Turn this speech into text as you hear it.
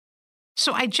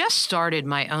So I just started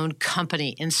my own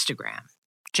company Instagram,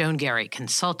 Joan Gary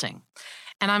Consulting,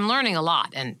 and I'm learning a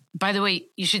lot. And by the way,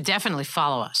 you should definitely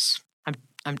follow us.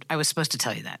 I was supposed to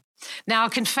tell you that. Now, I'll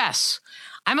confess,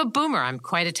 I'm a boomer. I'm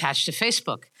quite attached to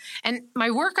Facebook. And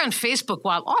my work on Facebook,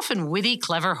 while often witty,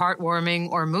 clever, heartwarming,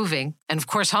 or moving, and of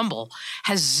course humble,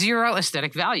 has zero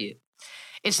aesthetic value.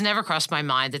 It's never crossed my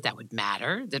mind that would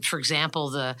matter, that, for example,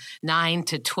 the 9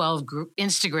 to 12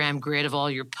 Instagram grid of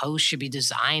all your posts should be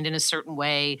designed in a certain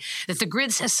way, that the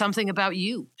grid says something about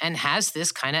you and has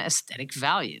this kind of aesthetic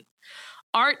value.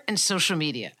 Art and social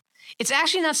media. It's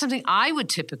actually not something I would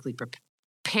typically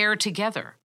pair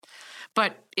together.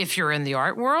 But if you're in the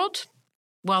art world,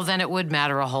 well, then it would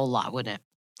matter a whole lot, wouldn't it?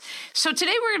 So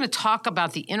today we're going to talk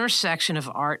about the intersection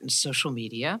of art and social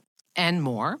media and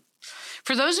more.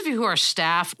 For those of you who are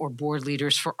staff or board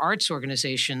leaders for arts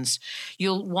organizations,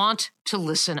 you'll want to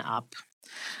listen up.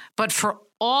 But for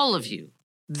all of you,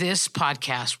 this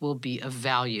podcast will be of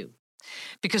value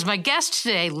because my guest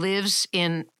today lives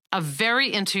in a very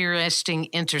interesting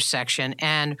intersection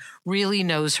and really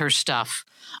knows her stuff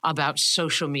about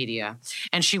social media.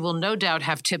 And she will no doubt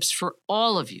have tips for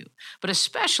all of you, but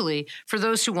especially for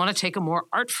those who want to take a more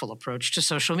artful approach to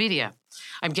social media.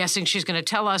 I'm guessing she's going to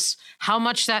tell us how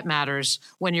much that matters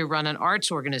when you run an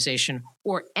arts organization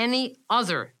or any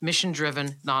other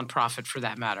mission-driven nonprofit for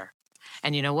that matter.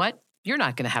 And you know what? You're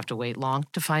not going to have to wait long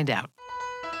to find out.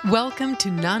 Welcome to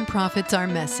Nonprofits Are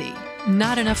Messy.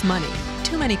 Not enough money,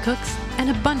 too many cooks, and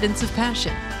abundance of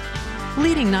passion.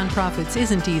 Leading nonprofits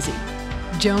isn't easy.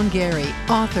 Joan Gary,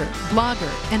 author,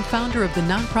 blogger, and founder of the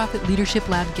Nonprofit Leadership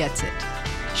Lab gets it.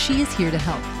 She is here to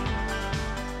help.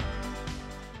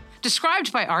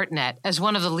 Described by ArtNet as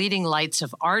one of the leading lights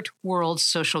of art world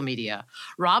social media,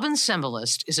 Robin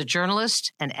Sembalist is a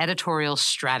journalist and editorial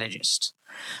strategist.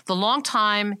 The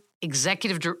longtime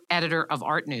executive editor of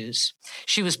Art News,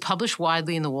 she was published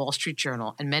widely in the Wall Street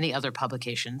Journal and many other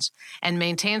publications, and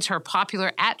maintains her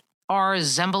popular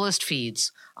 @RZembalist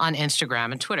feeds on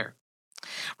Instagram and Twitter.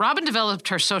 Robin developed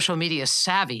her social media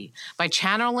savvy by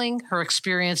channeling her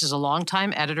experience as a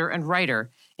longtime editor and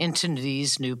writer into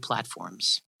these new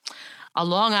platforms. A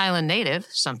Long Island native,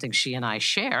 something she and I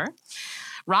share,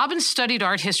 Robin studied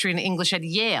art history and English at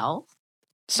Yale,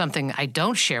 something I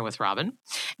don't share with Robin,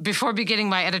 before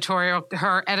beginning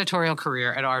her editorial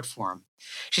career at Artforum.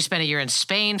 She spent a year in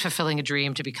Spain, fulfilling a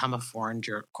dream to become a foreign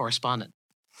correspondent.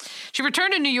 She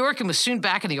returned to New York and was soon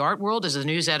back in the art world as the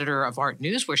news editor of Art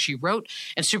News, where she wrote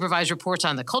and supervised reports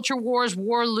on the culture wars,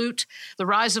 war loot, the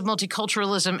rise of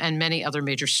multiculturalism, and many other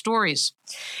major stories.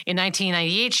 In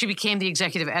 1998, she became the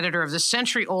executive editor of the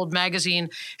century-old magazine,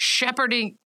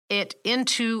 shepherding it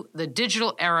into the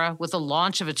digital era with the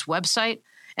launch of its website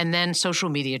and then social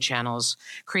media channels,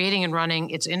 creating and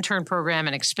running its intern program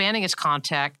and expanding its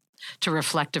contact to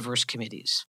reflect diverse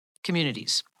communities.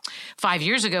 5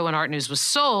 years ago, when Art News was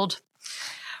sold,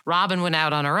 Robin went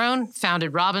out on her own,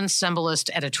 founded Robin Sembalist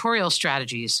Editorial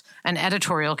Strategies, an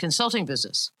editorial consulting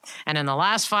business. And in the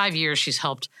last 5 years, she's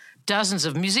helped dozens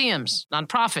of museums,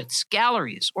 nonprofits,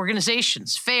 galleries,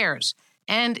 organizations, fairs,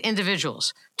 and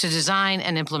individuals to design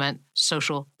and implement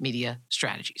social media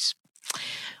strategies.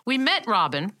 We met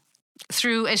Robin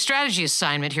through a strategy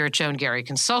assignment here at Joan Gary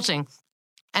Consulting,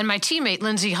 and my teammate,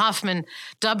 Lindsay Hoffman,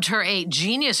 dubbed her a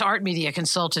genius art media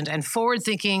consultant and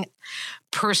forward-thinking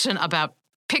person about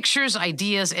pictures,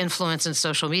 ideas, influence, and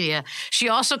social media. She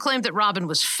also claimed that Robin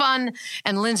was fun,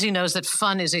 and Lindsay knows that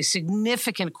fun is a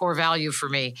significant core value for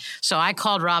me. So I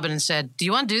called Robin and said, "Do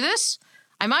you want to do this?"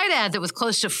 I might add that with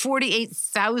close to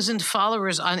 48,000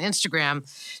 followers on Instagram,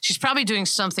 she's probably doing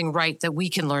something right that we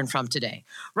can learn from today.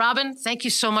 Robin, thank you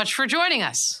so much for joining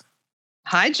us.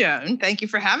 Hi, Joan. Thank you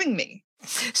for having me.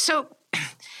 So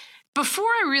before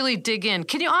I really dig in,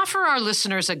 can you offer our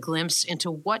listeners a glimpse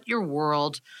into what your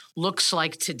world looks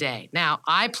like today? Now,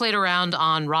 I played around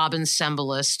on Robin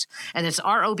Sembalist, and it's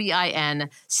ROBINCEM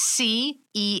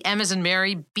as in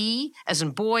Mary, B as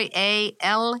in boy,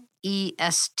 ALEST.com.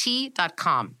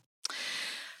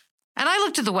 And I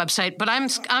looked at the website, but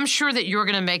I'm sure that you're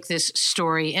going to make this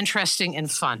story interesting and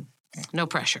fun. No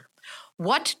pressure.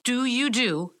 What do you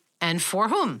do and for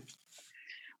whom?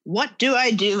 What do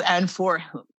I do and for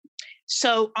whom?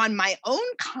 So on my own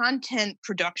content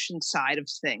production side of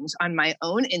things, on my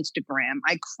own Instagram,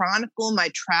 I chronicle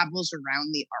my travels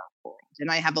around the art world.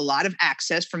 And I have a lot of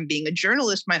access from being a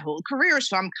journalist my whole career.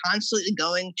 So I'm constantly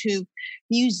going to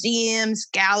museums,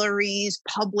 galleries,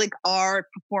 public art,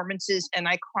 performances, and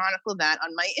I chronicle that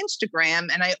on my Instagram.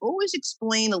 And I always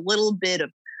explain a little bit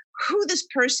of who this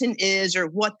person is or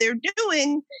what they're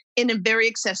doing in a very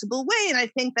accessible way. And I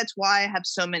think that's why I have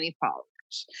so many followers.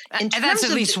 And that's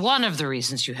at least one of the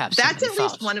reasons you have so That's many at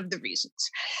least followers. one of the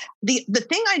reasons. The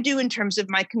thing I do in terms of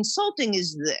my consulting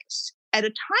is this. At a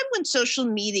time when social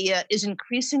media is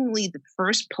increasingly the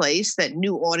first place that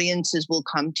new audiences will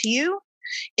come to you,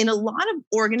 in a lot of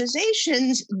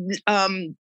organizations,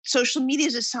 social media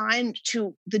is assigned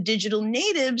to the digital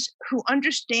natives who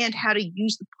understand how to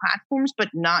use the platforms, but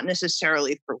not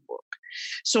necessarily for work.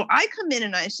 So I come in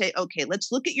and I say, okay,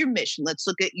 let's look at your mission. Let's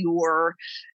look at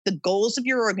the goals of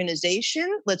your organization.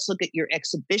 Let's look at your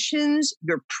exhibitions,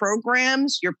 your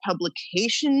programs, your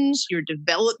publications, your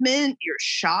development, your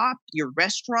shop, your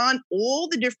restaurant, all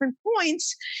the different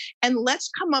points. And let's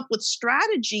come up with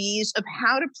strategies of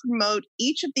how to promote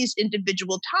each of these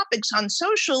individual topics on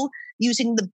social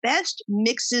using the best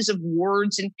mixes of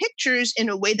words and pictures in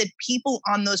a way that people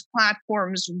on those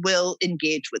platforms will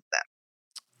engage with them.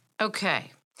 Okay.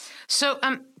 So,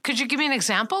 could you give me an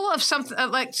example of something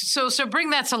so bring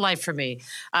that to life for me?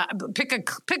 Pick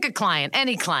a client,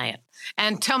 any client,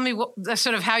 and tell me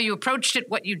sort of how you approached it,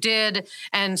 what you did,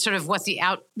 and sort of what the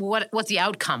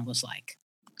outcome was like.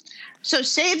 So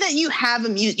say that you have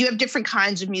you have different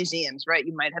kinds of museums, right?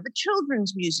 You might have a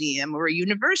children's museum or a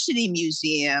university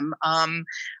museum,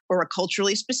 or a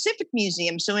culturally specific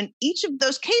museum. So in each of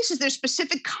those cases, there's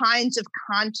specific kinds of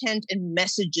content and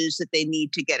messages that they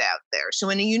need to get out there. So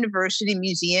in a university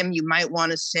museum, you might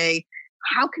want to say,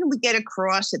 how can we get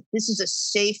across that this is a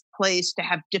safe place to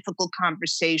have difficult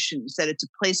conversations, that it's a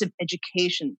place of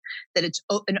education, that it's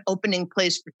an open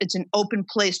place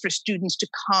for students to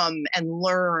come and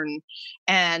learn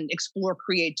and explore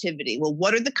creativity? Well,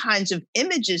 what are the kinds of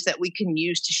images that we can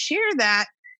use to share that?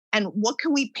 And what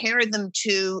can we pair them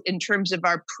to in terms of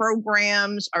our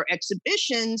programs, our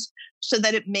exhibitions, so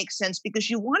that it makes sense? Because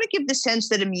you want to give the sense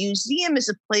that a museum is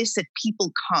a place that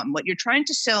people come. What you're trying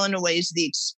to sell in a way is the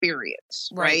experience,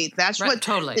 right? That's what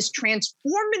totally. This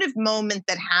transformative moment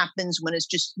that happens when it's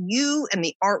just you and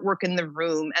the artwork in the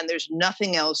room and there's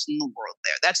nothing else in the world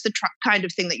there. That's the kind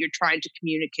of thing that you're trying to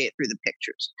communicate through the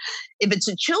pictures. If it's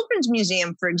a children's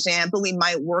museum, for example, we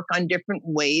might work on different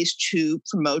ways to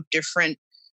promote different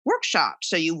workshops.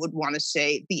 So you would want to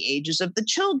say the ages of the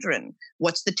children.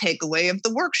 What's the takeaway of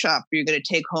the workshop? Are you going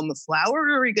to take home a flower,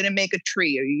 or are you going to make a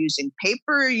tree? Are you using paper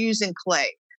or are you using clay?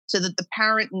 So that the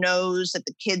parent knows that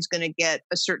the kid's going to get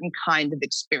a certain kind of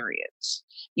experience.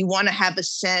 You want to have a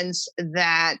sense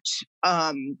that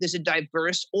there's a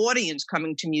diverse audience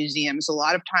coming to museums. A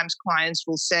lot of times clients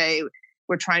will say,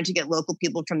 we're trying to get local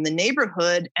people from the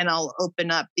neighborhood, and I'll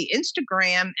open up the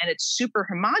Instagram and it's super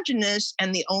homogenous.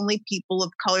 And the only people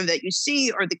of color that you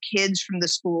see are the kids from the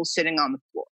school sitting on the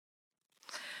floor.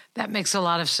 That makes a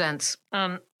lot of sense.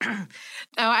 Now,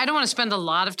 I don't want to spend a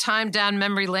lot of time down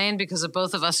memory lane because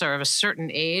both of us are of a certain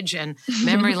age, and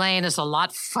memory lane is a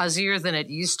lot fuzzier than it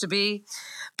used to be.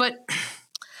 But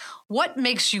what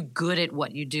makes you good at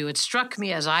what you do? It struck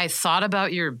me as I thought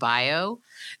about your bio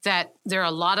that there are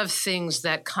a lot of things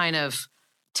that kind of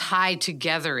tie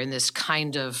together in this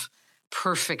kind of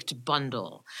perfect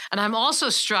bundle. And I'm also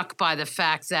struck by the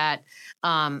fact that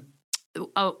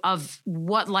of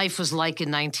what life was like in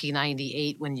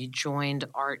 1998 when you joined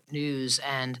Art News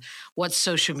and what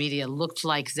social media looked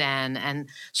like then, and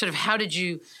sort of how did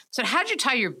you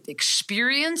tie your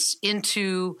experience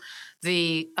into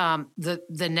the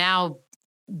now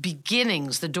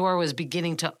beginnings? The door was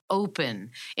beginning to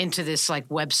open into this like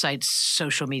website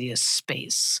social media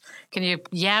space. Can you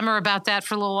yammer about that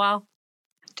for a little while?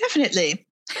 Definitely.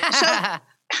 So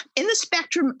in the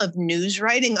spectrum of news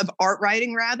writing, of art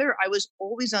writing rather, I was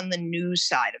always on the news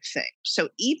side of things. So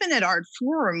even at Art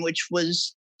Forum, which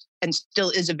was and still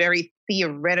is a very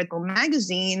theoretical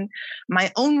magazine,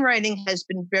 my own writing has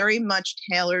been very much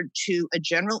tailored to a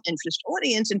general interest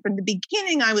audience. And from the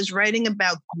beginning, I was writing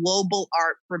about global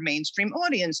art for a mainstream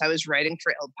audience. I was writing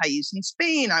for El País in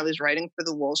Spain. I was writing for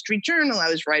the Wall Street Journal.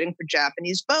 I was writing for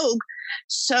Japanese Vogue.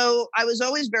 So I was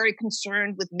always very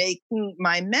concerned with making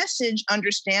my message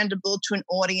understandable to an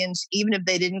audience, even if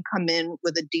they didn't come in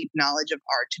with a deep knowledge of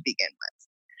art to begin with.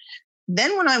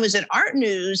 Then when I was at Art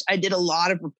News, I did a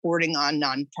lot of reporting on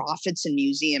nonprofits and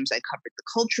museums. I covered the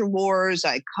culture wars.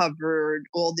 I covered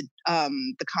all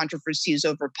the controversies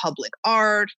over public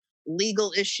art,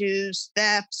 legal issues,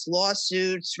 thefts,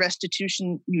 lawsuits,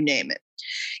 restitution, you name it.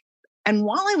 And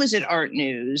while I was at Art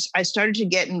News, I started to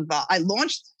get involved.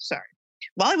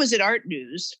 While I was at Art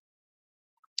News,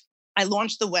 I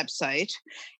launched the website,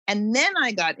 and then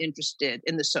I got interested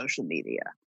in the social media.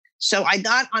 So I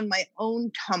got on my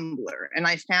own Tumblr, and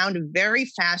I found a very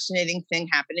fascinating thing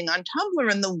happening on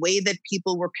Tumblr and the way that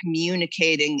people were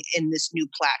communicating in this new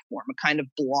platform, a kind of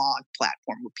blog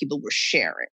platform where people were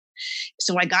sharing.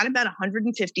 So I got about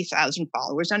 150,000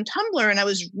 followers on Tumblr, and I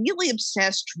was really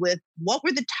obsessed with what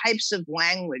were the types of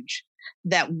language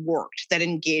that worked, that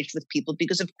engaged with people.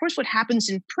 Because of course, what happens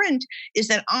in print is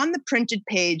that on the printed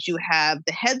page, you have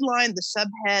the headline, the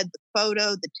subhead, the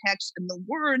photo, the text, and the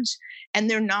words, and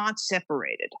they're not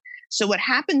separated. So what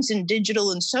happens in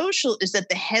digital and social is that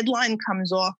the headline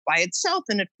comes off by itself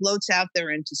and it floats out there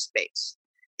into space.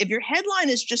 If your headline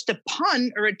is just a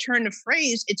pun or a turn of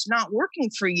phrase, it's not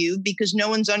working for you because no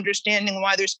one's understanding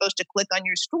why they're supposed to click on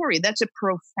your story. That's a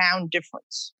profound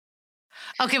difference.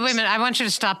 Okay, wait a minute. I want you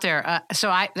to stop there. So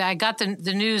I got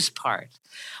the news part.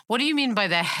 What do you mean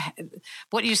by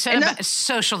what you said about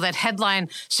social, that headline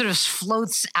sort of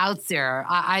floats out there?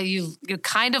 You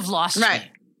kind of lost me.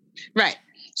 Right.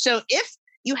 So if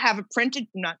you have a printed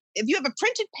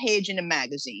page in a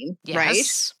magazine, yes,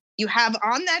 right? You have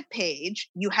on that page,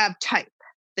 you have type.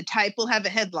 The type will have a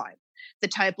headline. The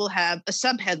type will have a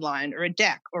subheadline or a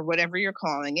deck or whatever you're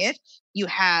calling it. You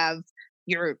have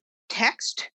your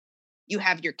text. You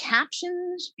have your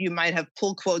captions, you might have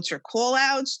pull quotes or call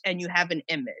outs, and you have an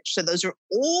image. So those are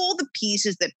all the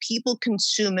pieces that people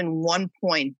consume in one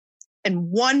point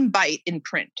and one bite in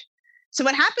print. So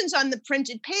what happens on the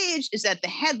printed page is that the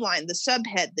headline, the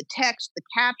subhead, the text, the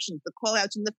captions, the call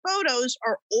outs, and the photos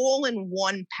are all in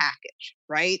one package,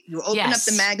 right? You open up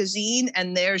the magazine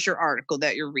and there's your article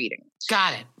that you're reading.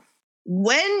 Got it.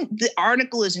 When the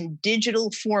article is in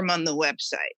digital form on the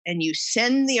website and you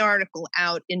send the article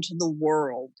out into the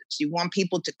world, so you want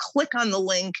people to click on the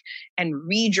link and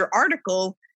read your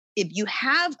article, if you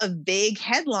have a vague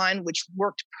headline, which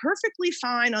worked perfectly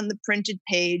fine on the printed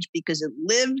page because it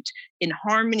lived in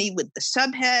harmony with the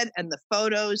subhead and the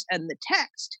photos and the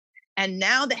text, and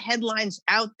now the headline's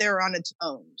out there on its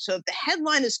own. So if the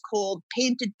headline is called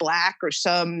Painted Black or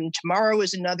some Tomorrow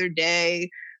is Another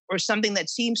Day, or something that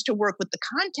seems to work with the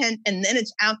content, and then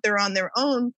it's out there on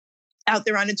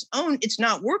its own, it's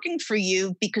not working for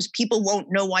you because people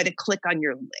won't know why to click on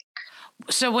your link.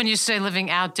 So when you say living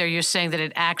out there, you're saying that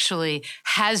it actually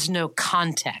has no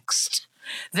context,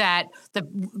 that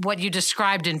what you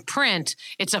described in print,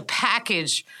 it's a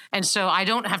package, and so I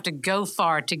don't have to go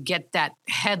far to get that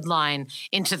headline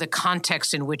into the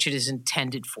context in which it is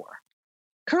intended for.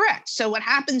 Correct. So what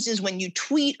happens is when you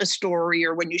tweet a story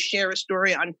or when you share a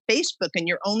story on Facebook and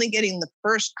you're only getting the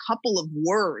first couple of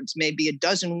words, maybe a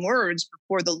dozen words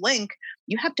before the link,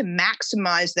 you have to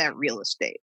maximize that real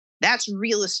estate. That's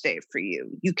real estate for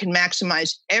you. You can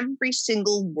maximize every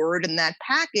single word in that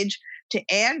package to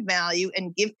add value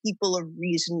and give people a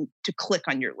reason to click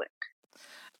on your link.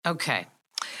 Okay.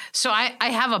 So I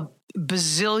have a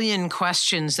bazillion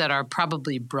questions that are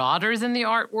probably broader than the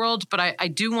art world, but I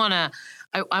do want to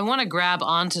I want to grab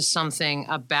onto something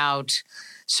about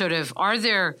sort of, are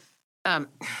there,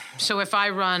 so if I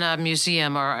run a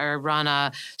museum or run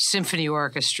a symphony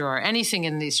orchestra or anything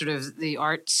in the sort of the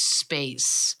art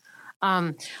space,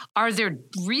 are there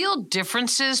real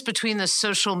differences between the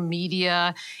social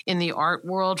media in the art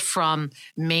world from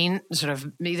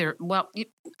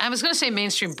I was going to say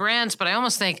mainstream brands, but I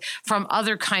almost think from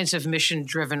other kinds of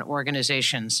mission-driven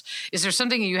organizations? Is there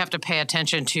something you have to pay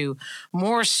attention to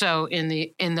more so in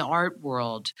the art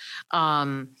world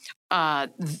than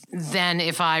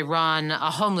if I run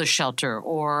a homeless shelter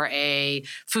or a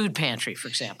food pantry, for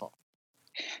example?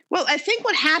 Well, I think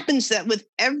what happens that with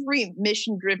every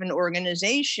mission-driven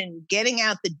organization, getting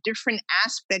out the different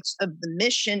aspects of the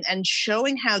mission and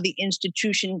showing how the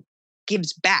institution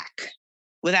gives back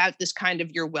without this kind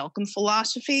of you're welcome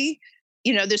philosophy.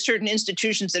 You know, there's certain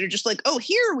institutions that are just like, oh,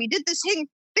 here, we did this thing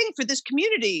for this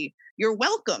community. You're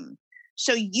welcome.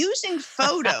 So using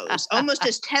photos almost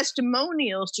as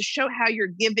testimonials to show how you're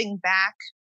giving back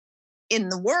in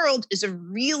the world is a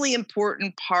really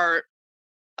important part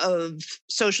of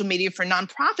social media for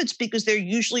nonprofits because they're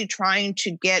usually trying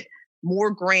to get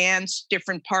more grants,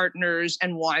 different partners,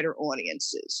 and wider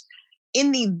audiences.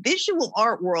 In the visual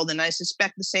art world, and I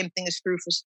suspect the same thing is true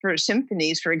for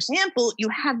symphonies, for example, you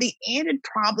have the added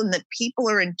problem that people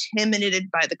are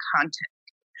intimidated by the content.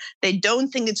 They don't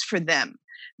think it's for them.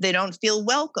 They don't feel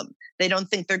welcome. They don't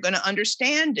think they're going to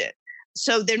understand it.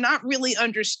 So they're not really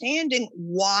understanding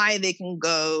why they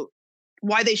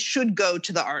should go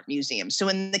to the art museum. So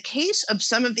in the case of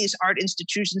some of these art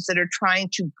institutions that are trying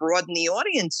to broaden the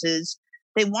audiences,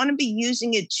 they want to be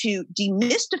using it to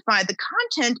demystify the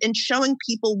content and showing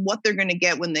people what they're going to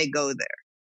get when they go there.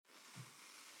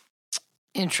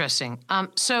 Interesting.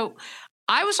 So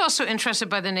I was also interested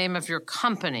by the name of your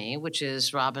company, which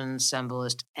is Robin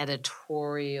Sembalist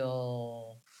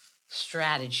Editorial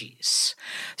Strategies.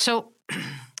 So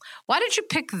Why did you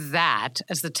pick that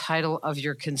as the title of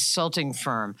your consulting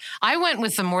firm? I went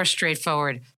with the more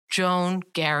straightforward Joan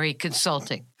Garry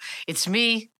Consulting. It's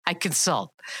me, I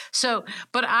consult. So,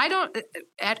 but I don't,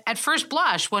 at first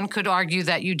blush, one could argue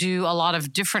that you do a lot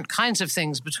of different kinds of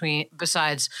things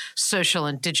besides social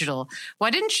and digital.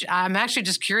 Why didn't you, I'm actually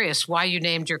just curious why you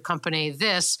named your company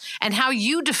this and how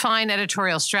you define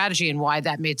editorial strategy and why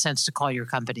that made sense to call your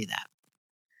company that.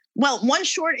 Well, one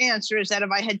short answer is that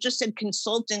if I had just said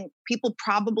consulting, people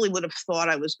probably would have thought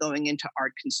I was going into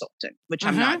art consulting, which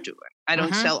I'm not doing. I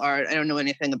don't sell art. I don't know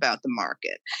anything about the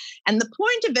market. And the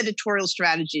point of editorial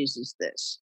strategies is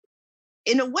this.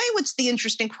 In a way, what's the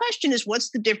interesting question is what's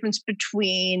the difference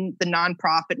between the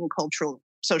nonprofit and cultural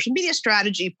social media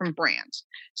strategy from brands?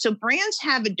 So brands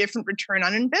have a different return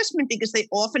on investment because they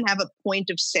often have a point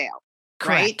of sale.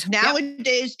 Correct. Right?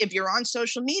 Nowadays, if you're on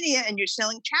social media and you're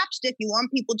selling chapstick, you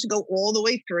want people to go all the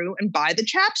way through and buy the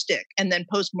chapstick and then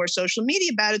post more social media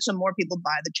about it so more people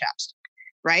buy the chapstick,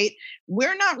 right?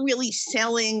 We're not really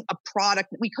selling a product.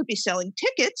 We could be selling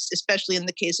tickets, especially in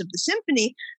the case of the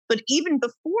symphony. But even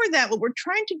before that, what we're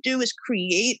trying to do is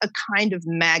create a kind of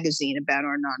magazine about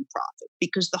our nonprofit,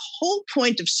 because the whole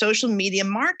point of social media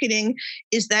marketing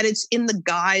is that it's in the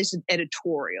guise of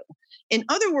editorial. In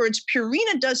other words,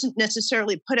 Purina doesn't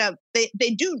necessarily put out, they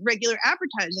do regular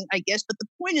advertising, I guess, but the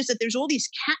point is that there's all these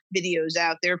cat videos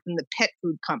out there from the pet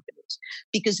food companies,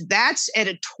 because that's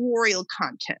editorial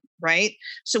content, right?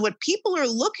 So what people are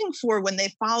looking for when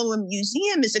they follow a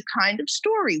museum is a kind of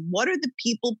story. What are the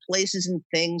people, places, and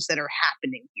things that are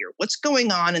happening here? What's going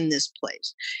on in this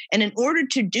place? And in order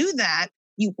to do that,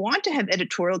 you want to have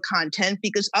editorial content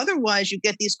because otherwise you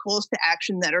get these calls to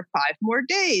action that are 5 more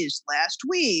days, last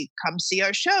week, come see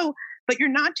our show, but you're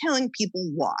not telling people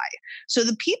why. So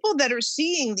the people that are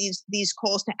seeing these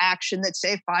calls to action that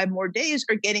say 5 more days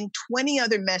are getting 20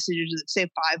 other messages that say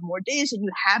 5 more days, and you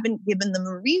haven't given them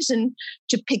a reason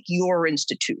to pick your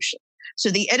institution. So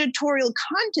the editorial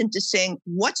content is saying,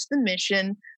 what's the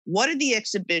mission? What are the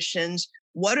exhibitions?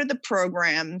 What are the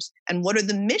programs and what are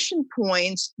the mission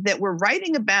points that we're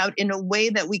writing about in a way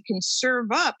that we can serve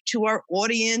up to our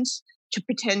audience, to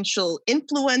potential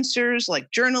influencers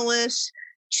like journalists,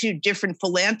 to different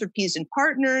philanthropies and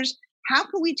partners? How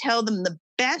can we tell them the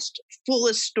best,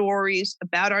 fullest stories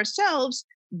about ourselves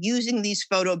using these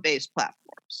photo-based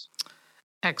platforms?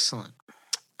 Excellent.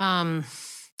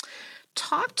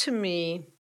 Talk to me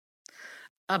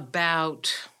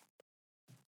about...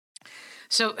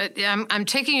 So I'm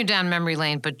taking you down memory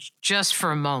lane, but just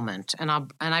for a moment, and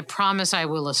I promise I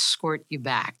will escort you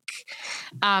back.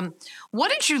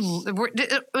 Was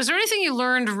there anything you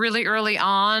learned really early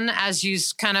on as you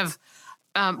kind of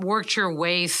worked your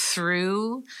way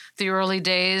through the early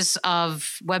days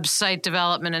of website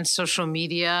development and social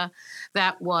media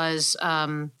that was,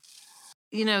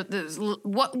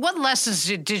 what lessons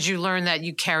did you learn that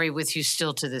you carry with you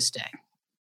still to this day?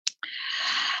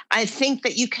 I think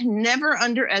that you can never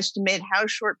underestimate how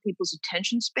short people's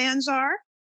attention spans are.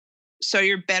 So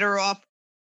you're better off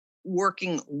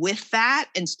working with that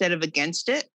instead of against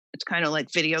it. It's kind of like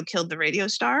video killed the radio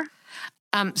star.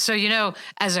 So,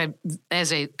 as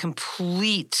a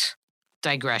complete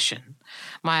digression,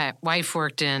 my wife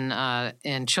worked in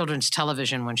children's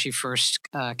television when she first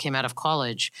came out of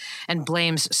college and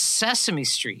blames Sesame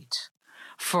Street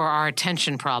for our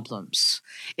attention problems,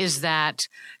 is that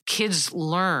kids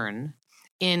learn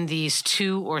in these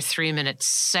 2 or 3 minute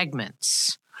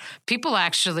segments. People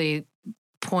actually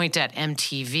point at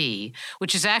MTV,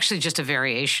 which is actually just a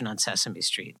variation on Sesame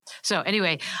Street. So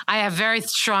anyway, I have very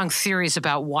strong theories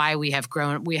about why we have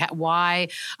grown, why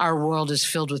our world is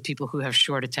filled with people who have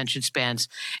short attention spans.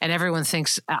 And everyone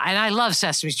thinks, and I love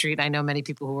Sesame Street, I know many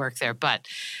people who work there, but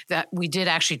that we did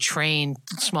actually train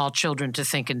small children to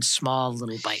think in small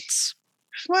little bites.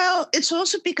 Well, it's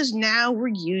also because now we're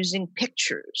using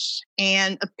pictures,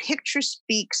 and a picture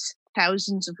speaks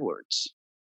thousands of words.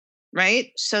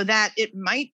 Right? So that it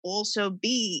might also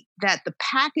be that the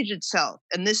package itself,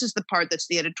 and this is the part that's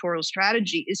the editorial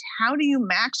strategy, is how do you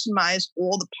maximize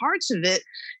all the parts of it,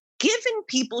 given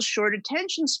people short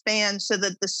attention spans so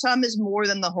that the sum is more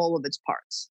than the whole of its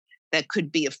parts. That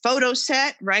could be a photo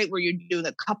set, right, where you're doing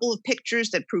a couple of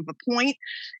pictures that prove a point.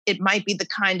 It might be the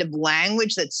kind of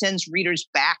language that sends readers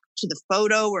back to the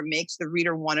photo or makes the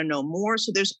reader want to know more.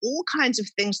 So there's all kinds of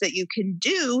things that you can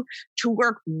do to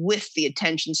work with the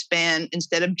attention span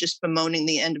instead of just bemoaning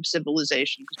the end of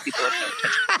civilization because people have no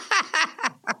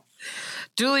attention.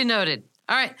 Duly noted.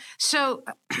 All right. So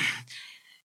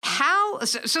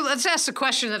so let's ask the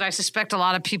question that I suspect a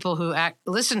lot of people who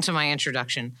listen to my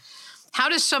introduction. How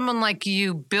does someone like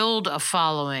you build a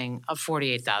following of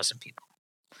 48,000 people?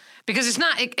 Because it's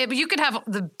not, you could have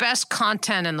the best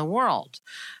content in the world,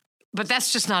 but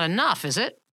that's just not enough, is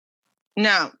it?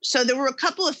 No. So there were a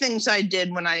couple of things I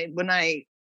did when I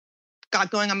got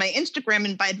going on my Instagram.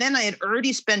 And by then I had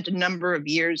already spent a number of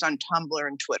years on Tumblr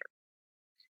and Twitter.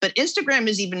 But Instagram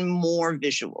is even more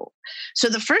visual. So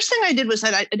the first thing I did was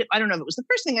that I don't know if it was the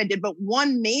first thing I did, but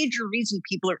one major reason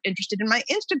people are interested in my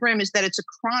Instagram is that it's a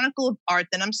chronicle of art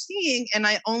that I'm seeing, and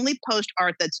I only post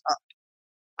art that's up.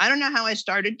 I don't know how I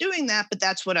started doing that, but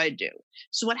that's what I do.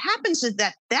 So what happens is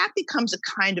that becomes a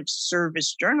kind of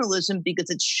service journalism because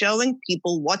it's showing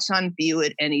people what's on view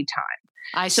at any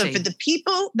time. So for the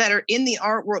people that are in the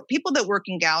art world, people that work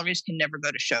in galleries can never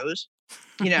go to shows,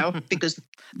 because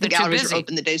the galleries are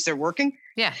open the days they're working.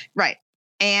 Yeah. Right.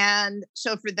 And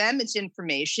so for them, it's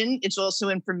information. It's also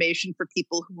information for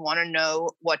people who want to know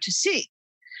what to see.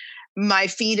 My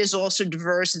feed is also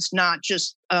diverse. It's not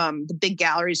just the big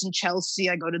galleries in Chelsea.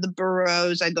 I go to the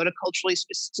boroughs. I go to culturally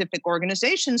specific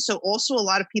organizations. So also a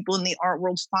lot of people in the art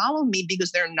world follow me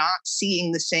because they're not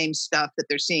seeing the same stuff that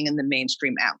they're seeing in the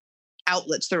mainstream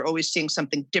outlets. They're always seeing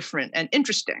something different and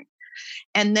interesting.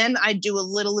 And then I do a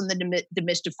little in the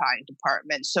demystifying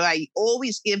department. So I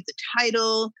always give the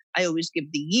title. I always give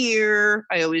the year.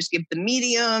 I always give the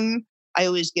medium. I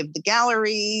always give the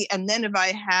gallery. And then if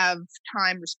I have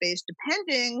time or space,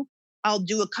 depending, I'll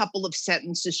do a couple of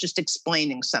sentences just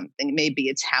explaining something. Maybe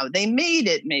it's how they made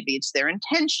it. Maybe it's their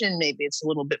intention. Maybe it's a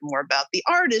little bit more about the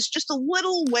artist, just a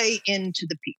little way into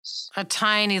the piece. A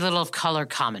tiny little color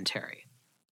commentary.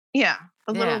 Yeah,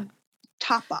 a little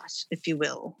tapas, if you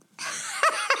will.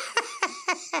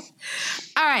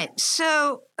 All right.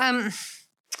 So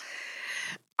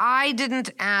I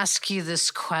didn't ask you this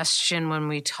question when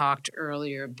we talked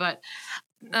earlier, but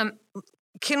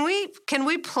can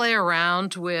we play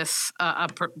around with a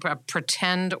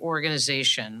pretend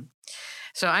organization?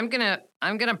 So I'm gonna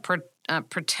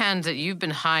pretend that you've been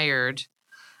hired,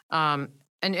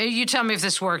 and you tell me if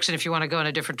this works, and if you want to go in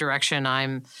a different direction,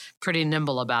 I'm pretty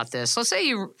nimble about this. Let's say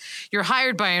you're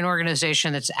hired by an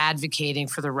organization that's advocating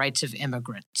for the rights of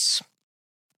immigrants,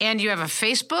 and you have a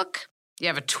Facebook, you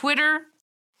have a Twitter,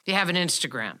 you have an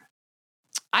Instagram.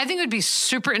 I think it would be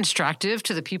super instructive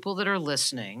to the people that are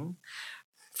listening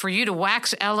for you to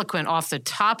wax eloquent off the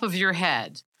top of your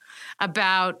head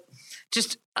about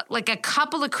just like a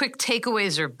couple of quick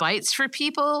takeaways or bites for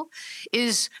people.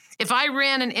 Is if I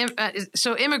ran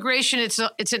so immigration, it's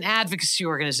an advocacy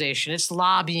organization. It's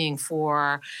lobbying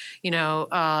for,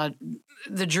 the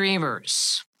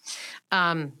dreamers.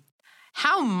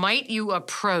 How might you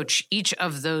approach each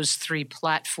of those three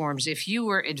platforms if you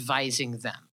were advising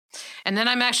them? And then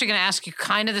I'm actually going to ask you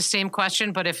kind of the same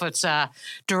question, but if it's a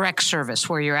direct service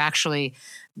where you're actually,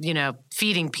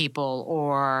 feeding people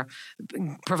or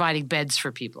providing beds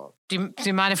for people. Do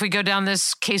you mind if we go down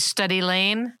this case study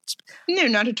lane? No,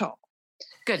 not at all.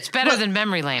 Good. It's better than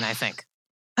memory lane, I think.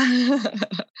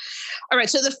 All right.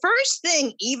 So the first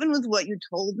thing, even with what you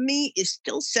told me, is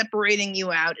still separating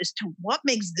you out as to what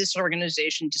makes this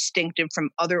organization distinctive from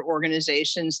other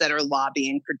organizations that are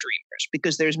lobbying for dreamers,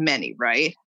 because there's many,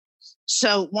 right?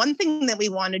 So one thing that we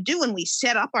want to do when we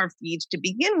set up our feeds to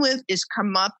begin with is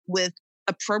come up with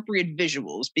appropriate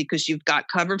visuals, because you've got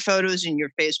cover photos in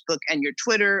your Facebook and your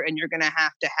Twitter, and you're going to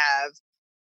have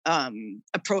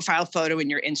a profile photo in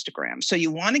your Instagram. So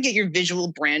you want to get your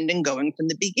visual branding going from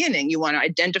the beginning. You want to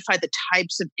identify the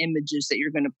types of images that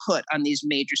you're going to put on these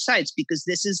major sites, because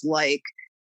this is like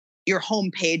your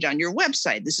homepage on your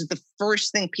website. This is the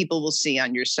first thing people will see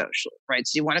on your social, right?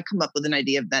 So you want to come up with an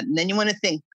idea of that. And then you want to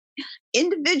think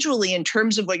individually in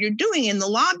terms of what you're doing in the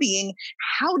lobbying.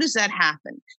 How does that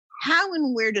happen? How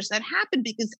and where does that happen?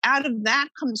 Because out of that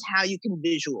comes how you can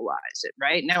visualize it,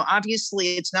 right? Now, obviously,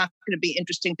 it's not going to be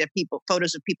interesting to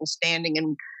photos of people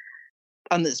standing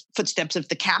on the footsteps of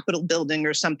the Capitol building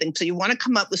or something. So you want to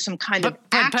come up with some kind of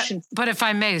action. But if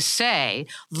I may say,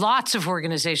 lots of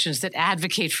organizations that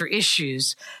advocate for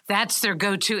issues, that's their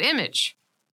go-to image.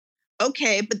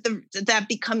 Okay, but that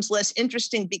becomes less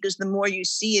interesting, because the more you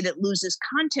see it, it loses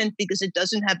content because it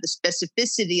doesn't have the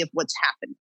specificity of what's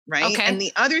happened. Right. Okay. And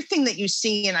the other thing that you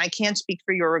see, and I can't speak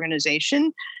for your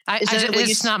organization,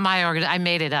 it's not my organization. I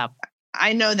made it up.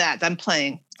 I know that. I'm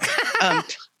playing.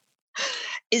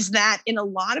 Is that in a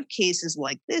lot of cases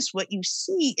like this, what you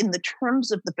see in the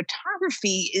terms of the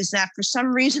photography is that for some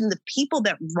reason, the people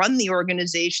that run the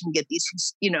organization get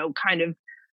these, kind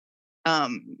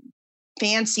of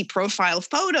fancy profile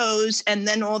photos. And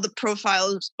then all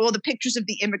the pictures of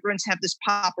the immigrants have this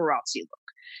paparazzi look.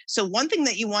 So one thing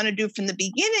that you want to do from the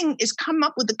beginning is come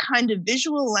up with a kind of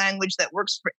visual language that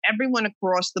works for everyone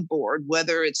across the board,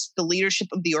 whether it's the leadership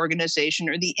of the organization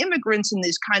or the immigrants in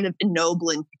this kind of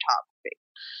ennobling photography.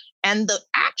 And the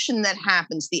action that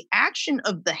happens, the action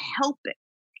of the helping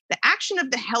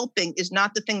is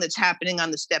not the thing that's happening on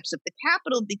the steps of the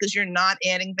Capitol, because you're not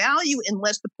adding value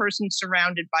unless the person's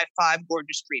surrounded by 5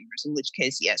 gorgeous dreamers, in which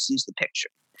case, yes, use the picture.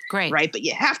 Great. Right. But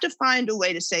you have to find a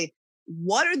way to say,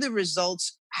 what are the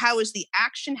results? How is the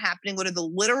action happening? What are the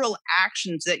literal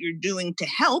actions that you're doing to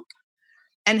help?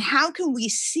 And how can we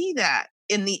see that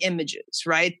in the images,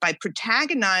 right? By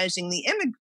protagonizing the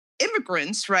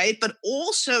immigrants, right? But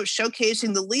also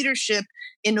showcasing the leadership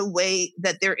in a way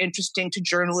that they're interesting to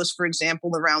journalists, for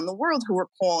example, around the world who are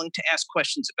calling to ask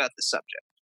questions about the subject.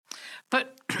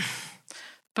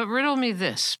 But riddle me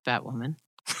this, Batwoman.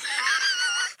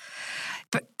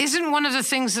 But isn't one of the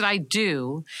things that I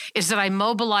do is that I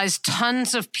mobilize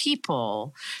tons of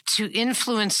people to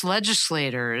influence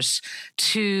legislators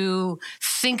to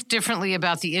think differently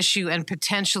about the issue and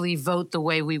potentially vote the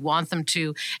way we want them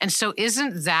to? And so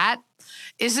isn't that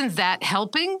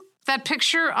helping that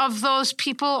picture of those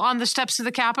people on the steps of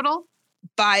the Capitol?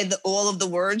 By all of the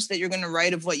words that you're going to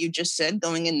write of what you just said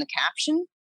going in the caption?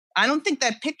 I don't think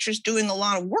that picture's doing a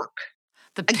lot of work.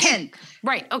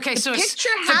 Right. Okay. The So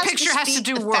picture has to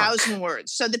do 1,000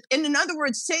 words. So, in other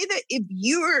words, say that if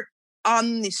you're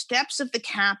on the steps of the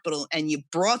Capitol and you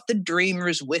brought the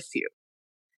dreamers with you,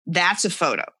 that's a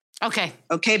photo. Okay.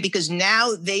 Okay. Because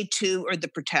now they too are the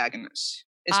protagonists.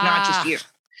 It's not just you.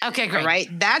 Okay. Great. All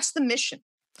right. That's the mission.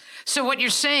 So what you're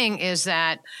saying is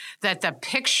that the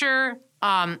picture.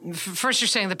 First, you're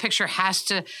saying the picture has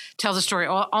to tell the story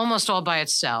almost all by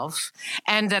itself,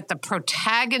 and that the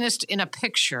protagonist in a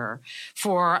picture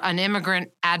for an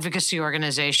immigrant advocacy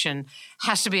organization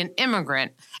has to be an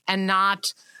immigrant and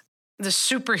not the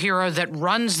superhero that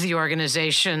runs the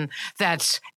organization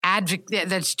that's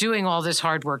doing all this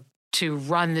hard work to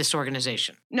run this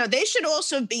organization. No, they should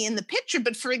also be in the picture.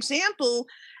 But for example,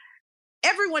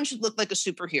 everyone should look like a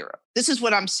superhero. This is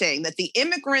what I'm saying, that the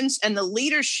immigrants and the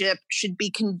leadership should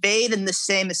be conveyed in the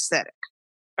same aesthetic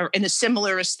or in a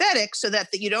similar aesthetic, so that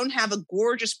you don't have a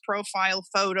gorgeous profile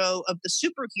photo of the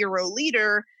superhero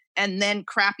leader and then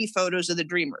crappy photos of the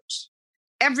dreamers.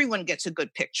 Everyone gets a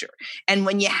good picture. And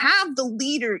when you have the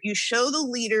leader, you show the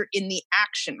leader in the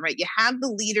action, right? You have the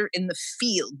leader in the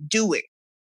field doing.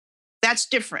 That's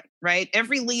different, right?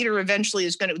 Every leader eventually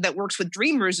that works with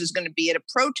dreamers is going to be at a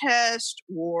protest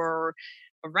or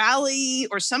a rally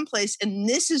or someplace. And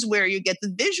this is where you get the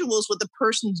visuals with the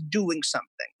person's doing something,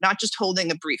 not just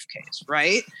holding a briefcase,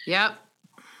 right? Yep.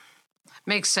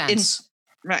 Makes sense.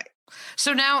 Right.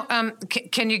 So now,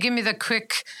 can you give me the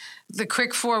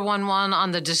quick 411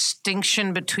 on the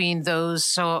distinction between those?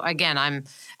 So again, I'm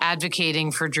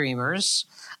advocating for dreamers.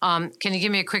 Can you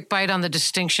give me a quick bite on the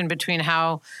distinction between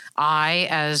how I,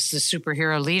 as the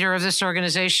superhero leader of this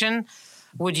organization,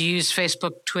 would use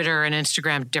Facebook, Twitter, and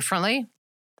Instagram differently?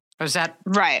 Or is that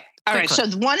right? All right. So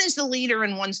one is the leader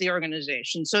and one's the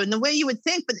organization. So in the way you would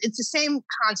think, but it's the same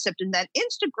concept in that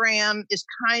Instagram is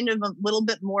kind of a little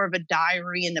bit more of a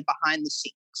diary and the behind the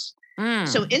scenes.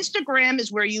 So Instagram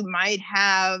is where you might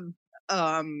have,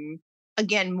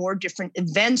 again, more different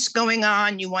events going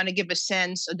on. You want to give a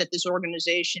sense that this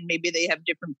organization, maybe they have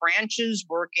different branches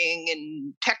working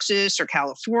in Texas or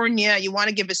California. You want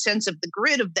to give a sense of the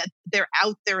grid of that they're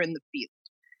out there in the field.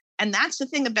 And that's the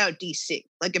thing about DC.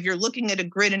 Like if you're looking at a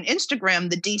grid in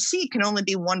Instagram, the DC can only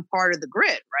be one part of the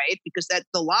grid, right? Because that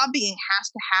the lobbying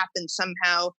has to happen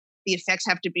somehow. The effects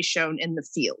have to be shown in the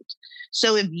field.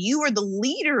 So if you are the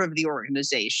leader of the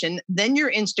organization, then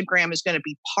your Instagram is going to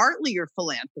be partly your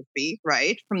philanthropy,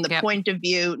 right? From the point of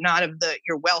view, not of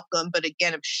you're welcome, but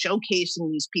again, of showcasing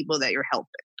these people that you're helping,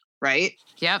 right?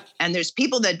 Yep. And there's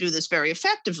people that do this very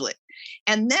effectively.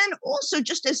 And then also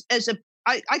just as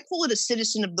I call it a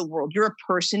citizen of the world. You're a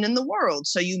person in the world.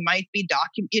 So you might be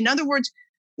in other words,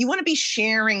 you want to be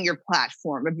sharing your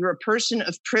platform. If you're a person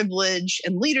of privilege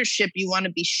and leadership, you want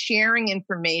to be sharing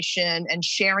information and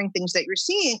sharing things that you're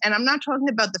seeing. And I'm not talking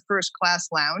about the first class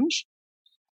lounge.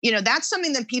 That's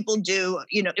something that people do.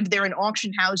 If they're in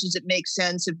auction houses, it makes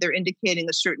sense if they're indicating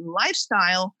a certain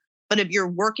lifestyle. But if you're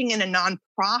working in a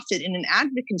nonprofit in an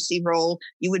advocacy role,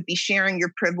 you would be sharing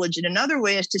your privilege. And another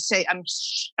way is to say,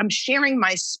 I'm sharing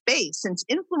my space. Since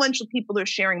influential people are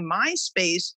sharing my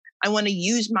space, I want to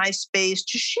use my space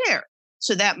to share.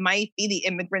 So that might be the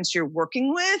immigrants you're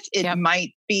working with. It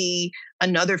might be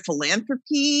another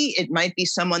philanthropy. It might be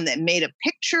someone that made a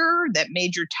picture, that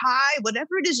made your tie, whatever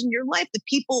it is in your life, the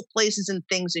people, places, and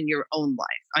things in your own life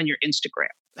on your Instagram.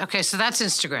 Okay, so that's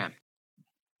Instagram.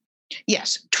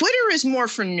 Yes, Twitter is more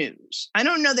for news. I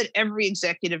don't know that every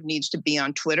executive needs to be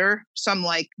on Twitter. Some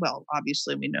like, well,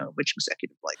 obviously we know which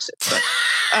executive likes it,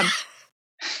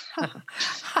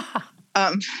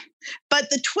 but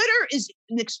the Twitter is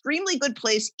an extremely good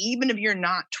place, even if you're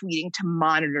not tweeting, to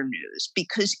monitor news,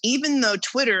 because even though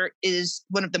Twitter is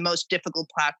one of the most difficult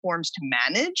platforms to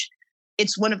manage,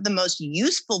 it's one of the most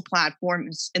useful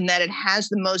platforms in that it has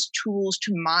the most tools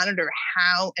to monitor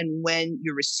how and when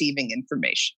you're receiving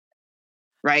information.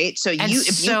 Right. So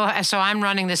so I'm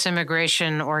running this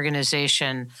immigration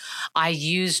organization. I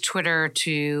use Twitter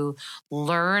to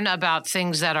learn about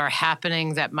things that are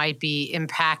happening that might be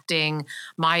impacting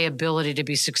my ability to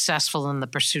be successful in the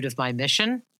pursuit of my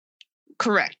mission.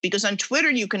 Correct. Because on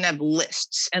Twitter, you can have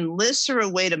lists, and lists are a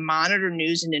way to monitor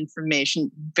news and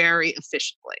information very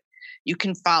efficiently. You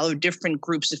can follow different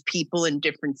groups of people in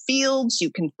different fields. You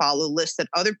can follow lists that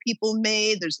other people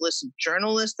made. There's lists of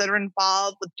journalists that are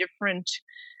involved with different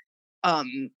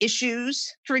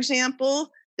issues, for example.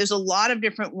 There's a lot of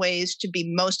different ways to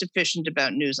be most efficient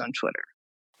about news on Twitter.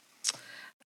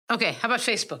 Okay, how about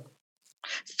Facebook?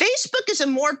 Facebook is a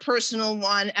more personal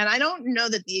one, and I don't know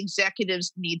that the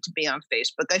executives need to be on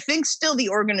Facebook. I think still the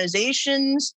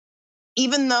organizations,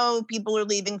 even though people are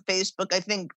leaving Facebook, I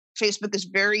think Facebook is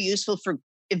very useful for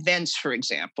events, for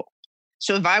example.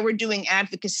 So if I were doing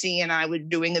advocacy and I was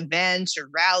doing events or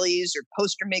rallies or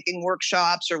poster making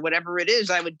workshops or whatever it is,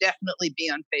 I would definitely be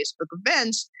on Facebook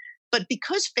events. But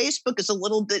because Facebook is a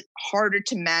little bit harder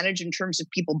to manage in terms of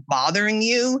people bothering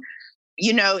you,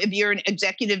 if you're an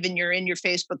executive and you're in your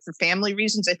Facebook for family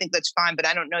reasons, I think that's fine. But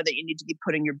I don't know that you need to be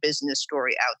putting your business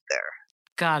story out there.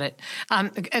 Got it.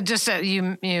 Just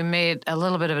you made a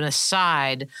little bit of an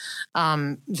aside.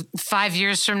 5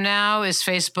 years from now, is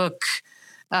Facebook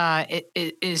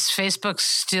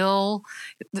still,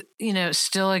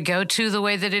 still a go-to the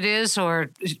way that it is,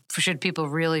 or should people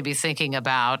really be thinking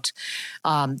about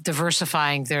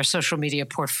diversifying their social media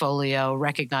portfolio,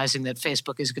 recognizing that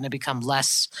Facebook is going to become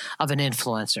less of an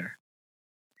influencer?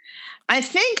 I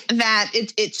think that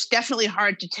it's definitely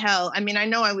hard to tell. I mean, I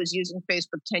know I was using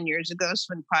Facebook 10 years ago,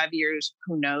 so in 5 years,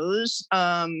 who knows?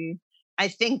 I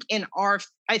think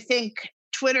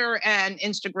Twitter and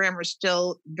Instagram are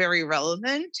still very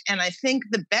relevant. And I think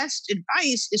the best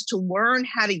advice is to learn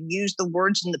how to use the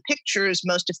words and the pictures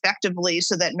most effectively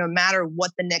so that no matter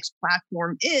what the next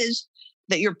platform is,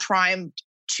 that you're primed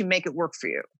to make it work for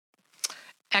you.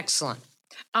 Excellent.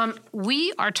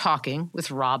 We are talking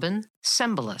with Robin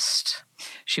Sembalist.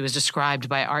 She was described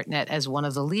by ArtNet as one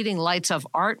of the leading lights of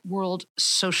art world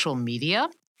social media.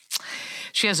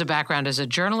 She has a background as a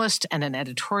journalist and an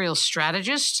editorial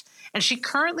strategist, and she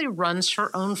currently runs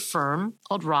her own firm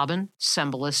called Robin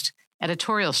Sembalist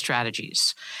Editorial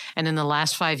Strategies. And in the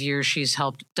last 5 years, she's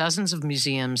helped dozens of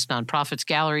museums, nonprofits,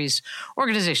 galleries,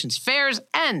 organizations, fairs,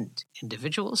 and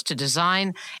individuals to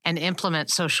design and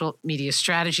implement social media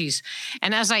strategies.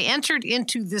 And as I entered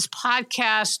into this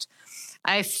podcast,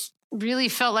 I really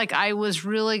felt like I was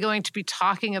really going to be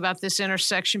talking about this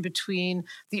intersection between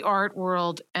the art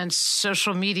world and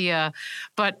social media.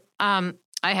 But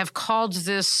I have called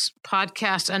this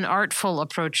podcast an artful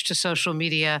approach to social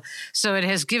media. So it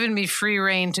has given me free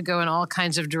rein to go in all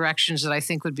kinds of directions that I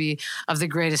think would be of the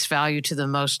greatest value to the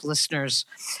most listeners.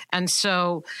 And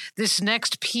so this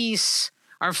next piece,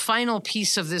 our final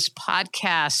piece of this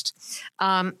podcast,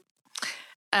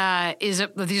 these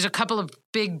are a couple of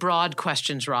big, broad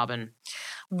questions, Robin.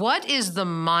 What is the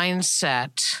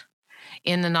mindset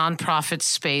in the nonprofit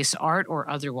space, art or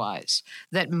otherwise,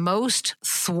 that most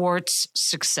thwarts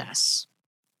success?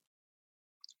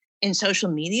 In social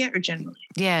media or generally?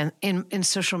 Yeah, in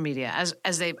social media,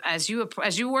 as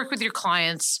you work with your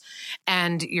clients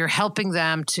and you're helping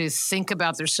them to think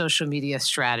about their social media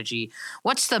strategy,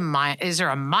 is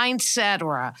there a mindset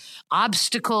or a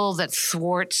obstacle that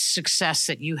thwarts success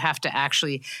that you have to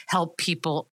actually help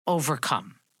people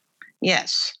overcome?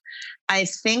 Yes, I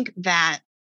think that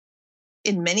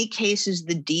in many cases,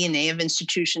 the DNA of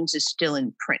institutions is still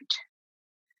in print.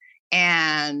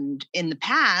 And in the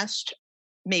past,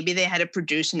 maybe they had to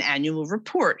produce an annual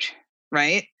report,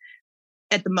 right?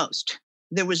 At the most.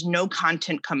 There was no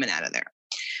content coming out of there.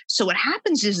 So what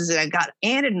happens is that I got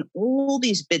added in all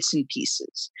these bits and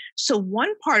pieces. So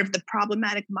one part of the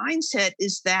problematic mindset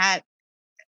is that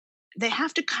they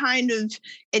have to kind of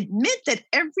admit that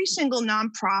every single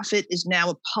nonprofit is now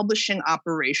a publishing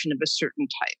operation of a certain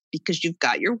type, because you've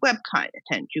got your web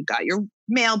content, you've got your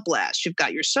mail blast, you've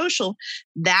got your social.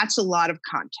 That's a lot of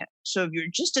content. So if you're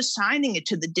just assigning it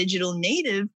to the digital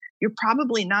native, you're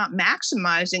probably not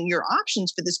maximizing your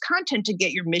options for this content to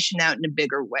get your mission out in a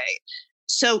bigger way.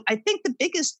 So I think the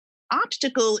biggest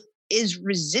obstacle is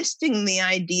resisting the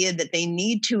idea that they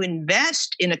need to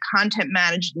invest in a content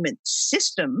management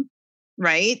system,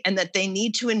 right? And that they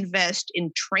need to invest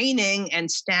in training and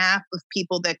staff of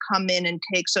people that come in and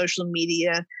take social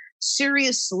media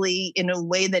seriously in a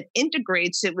way that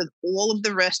integrates it with all of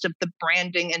the rest of the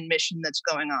branding and mission that's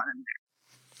going on in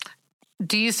there.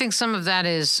 Do you think some of that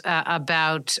is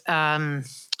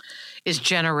is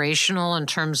generational in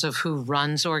terms of who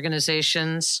runs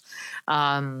organizations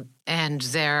and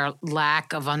their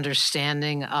lack of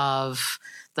understanding of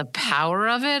the power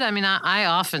of it? I mean, I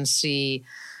often see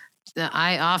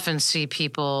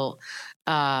people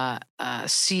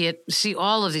see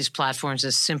all of these platforms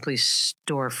as simply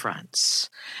storefronts,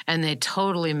 and they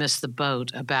totally miss the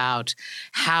boat about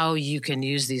how you can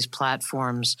use these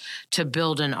platforms to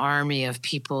build an army of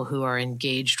people who are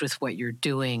engaged with what you're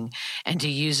doing, and to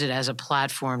use it as a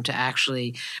platform to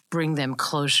actually bring them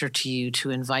closer to you,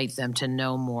 to invite them to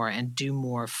know more and do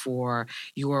more for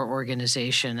your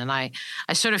organization. And I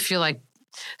sort of feel like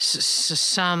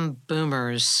some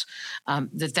boomers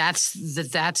that's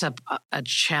a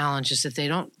challenge, is that they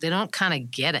don't kind of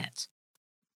get it.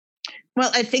 Well,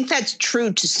 I think that's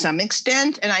true to some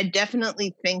extent, and I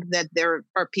definitely think that there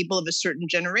are people of a certain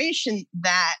generation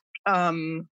that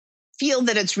feel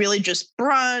that it's really just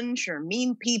brunch or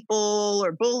mean people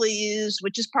or bullies,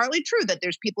 which is partly true, that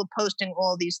there's people posting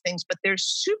all these things, but there's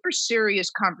super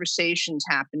serious conversations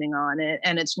happening on it,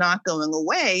 and it's not going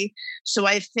away. So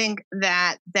I think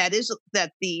that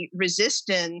the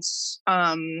resistance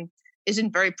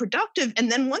isn't very productive.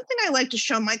 And then one thing I like to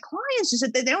show my clients is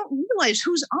that they don't realize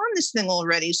who's on this thing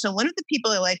already. So one of the people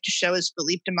I like to show is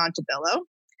Philippe de Montebello.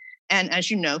 And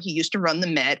as you know, he used to run the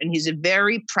Met, and he's a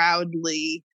very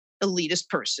proudly elitist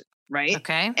person, right?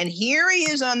 Okay. And here he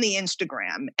is on the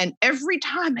Instagram. And every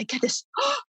time I get this,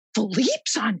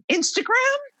 Philippe's on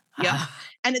Instagram? Yeah.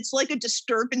 And it's like a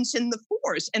disturbance in the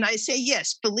force. And I say,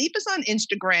 yes, Philippe is on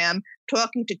Instagram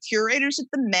talking to curators at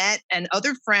the Met and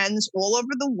other friends all over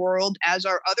the world, as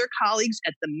are other colleagues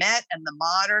at the Met and the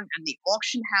Modern and the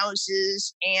auction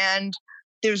houses. And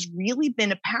there's really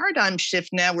been a paradigm shift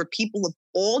now where people of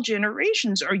all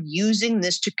generations are using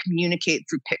this to communicate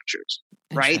through pictures,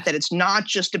 right? That it's not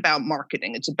just about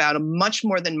marketing. It's about much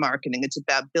more than marketing. It's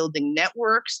about building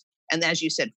networks and, as you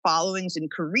said, followings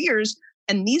and careers.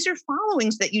 And these are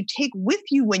followings that you take with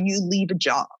you when you leave a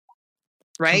job,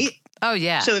 right? Oh,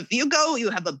 yeah. So if you go, you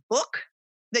have a book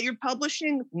that you're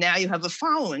publishing, now you have a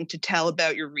following to tell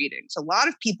about your readings. A lot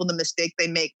of people, the mistake they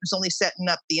make is only setting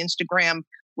up the Instagram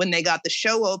when they got the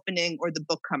show opening or the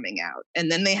book coming out.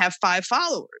 And then they have 5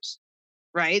 followers,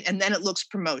 right? And then it looks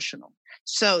promotional.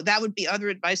 So that would be other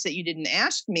advice that you didn't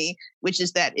ask me, which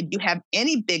is that if you have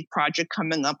any big project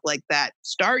coming up like that,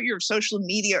 start your social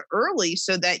media early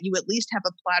so that you at least have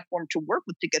a platform to work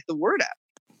with to get the word out.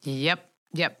 Yep.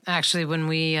 Actually, when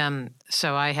we,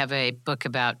 so I have a book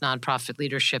about nonprofit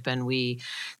leadership, and we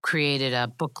created a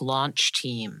book launch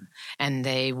team, and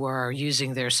they were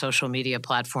using their social media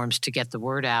platforms to get the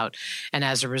word out. And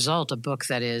as a result, a book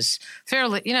that is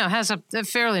fairly, has a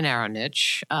fairly narrow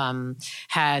niche,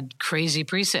 had crazy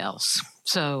pre-sales.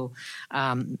 So,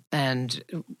 and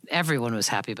everyone was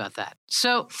happy about that.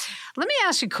 So let me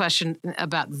ask you a question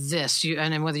about this,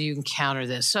 and whether you can counter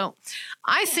this. So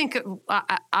I think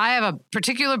I have a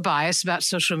particular bias about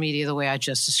social media, the way I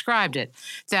just described it,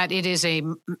 that it is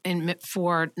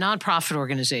for nonprofit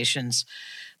organizations,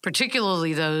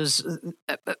 particularly those,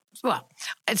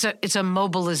 it's a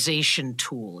mobilization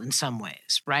tool in some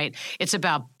ways, right? It's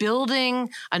about building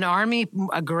an army,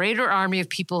 a greater army of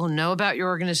people who know about your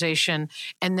organization,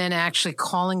 and then actually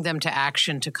calling them to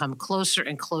action to come closer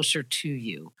and closer to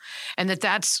you. And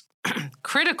that's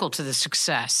critical to the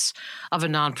success of a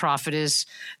nonprofit, is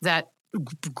that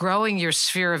growing your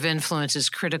sphere of influence is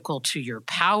critical to your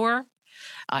power.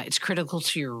 It's critical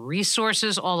to your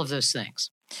resources, all of those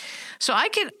things. So I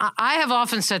have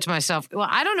often said to myself, well,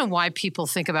 I don't know why people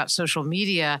think about social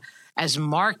media as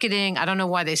marketing. I don't know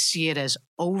why they see it as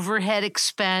overhead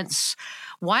expense.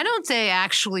 Why don't they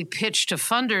actually pitch to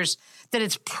funders that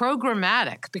it's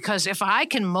programmatic? Because if I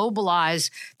can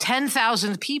mobilize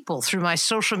 10,000 people through my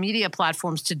social media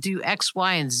platforms to do X,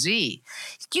 Y, and Z,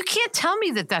 you can't tell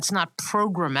me that that's not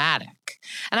programmatic.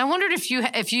 And I wondered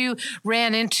if you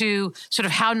ran into sort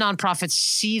of how nonprofits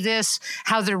see this,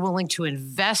 how they're willing to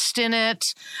invest in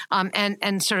it,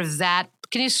 and sort of that.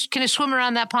 Can you swim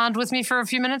around that pond with me for a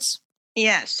few minutes?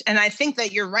 Yes, and I think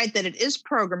that you're right that it is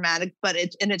programmatic, but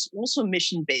it's also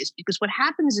mission based, because what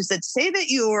happens is that, say that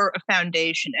you're a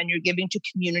foundation and you're giving to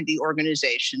community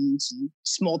organizations and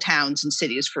small towns and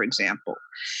cities, for example.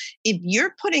 If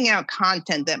you're putting out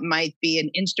content that might be an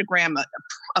Instagram,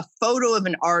 a photo of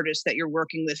an artist that you're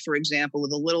working with, for example,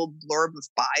 with a little blurb of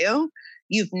bio,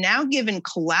 you've now given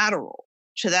collateral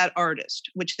to that artist,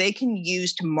 which they can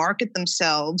use to market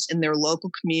themselves in their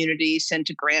local community, send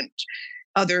to grant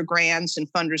other grants and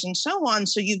funders and so on.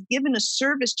 So you've given a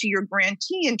service to your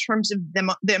grantee in terms of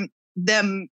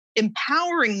them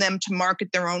empowering them to market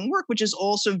their own work, which is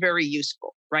also very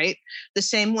useful, right? The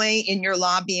same way in your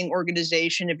lobbying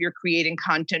organization, if you're creating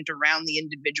content around the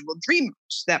individual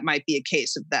dreamers, that might be a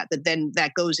case of that then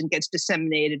that goes and gets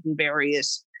disseminated in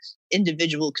various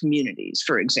individual communities,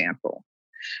 for example.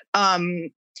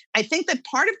 I think that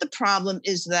part of the problem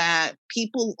is that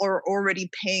people are already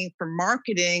paying for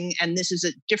marketing, and this is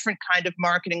a different kind of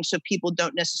marketing, so people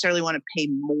don't necessarily want to pay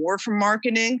more for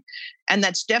marketing. And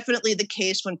that's definitely the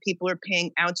case when people are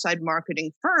paying outside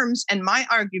marketing firms. And my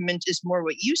argument is more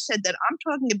what you said, that I'm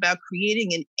talking about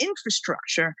creating an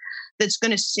infrastructure that's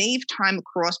going to save time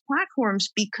across platforms,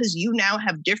 because you now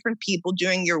have different people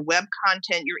doing your web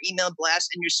content, your email blasts,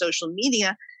 and your social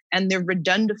media, and they're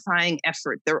redundifying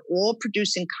effort. They're all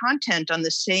producing content on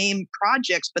the same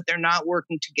projects, but they're not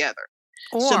working together.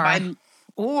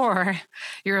 Or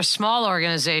you're a small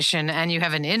organization and you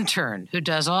have an intern who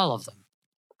does all of them.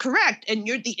 Correct. And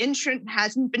the intern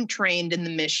hasn't been trained in the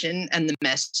mission and the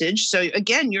message. So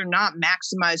again, you're not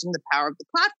maximizing the power of the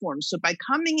platform. So by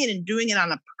coming in and doing it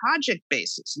on a project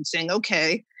basis and saying,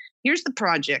 okay, here's the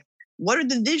project, what are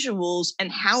the visuals, and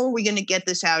how are we going to get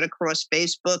this out across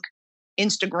Facebook,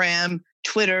 Instagram,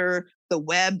 Twitter, the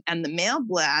web, and the mail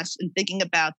blast, and thinking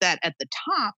about that at the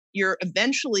top, you're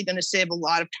eventually going to save a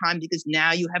lot of time, because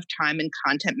now you have time and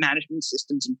content management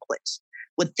systems in place.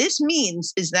 What this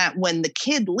means is that when the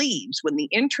kid leaves, when the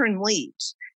intern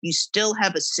leaves, you still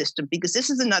have a system, because this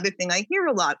is another thing I hear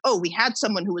a lot. Oh, we had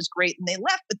someone who was great and they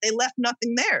left, but they left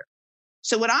nothing there.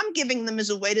 So what I'm giving them is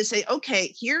a way to say,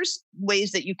 okay, here's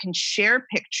ways that you can share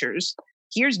pictures.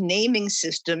 Here's naming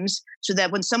systems, so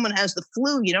that when someone has the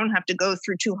flu, you don't have to go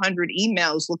through 200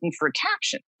 emails looking for a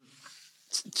caption.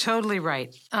 Totally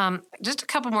right. Just a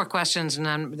couple more questions,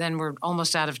 and then we're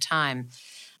almost out of time.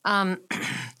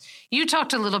 You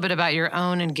talked a little bit about your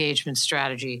own engagement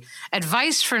strategy,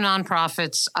 advice for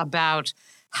nonprofits about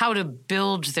how to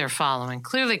build their following.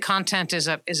 Clearly, content is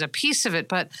a piece of it,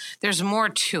 but there's more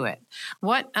to it.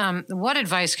 What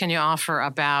advice can you offer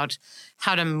about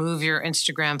how to move your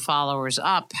Instagram followers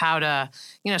up? How to,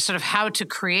 how to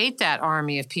create that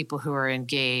army of people who are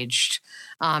engaged?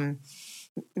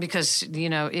 Because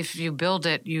if you build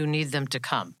it, you need them to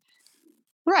come.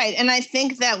 Right, and I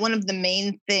think that one of the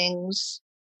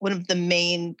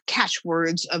main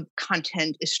catchwords of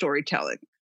content is storytelling.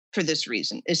 For this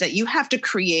reason, is that you have to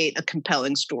create a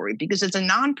compelling story, because as a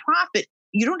nonprofit,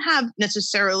 you don't have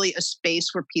necessarily a space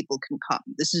where people can come.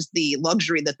 This is the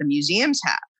luxury that the museums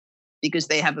have, because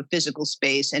they have a physical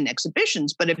space and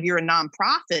exhibitions. But if you're a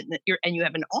nonprofit and you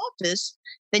have an office,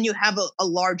 then you have a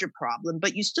larger problem.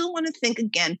 But you still want to think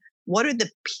again, what are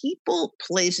the people,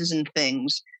 places, and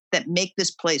things that make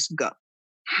this place go?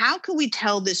 How can we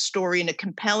tell this story in a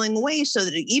compelling way, so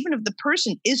that even if the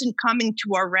person isn't coming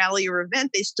to our rally or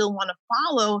event, they still want to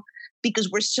follow, because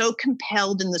we're so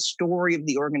compelled in the story of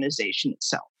the organization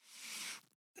itself?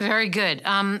 Very good.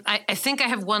 I think I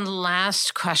have one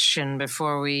last question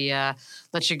before we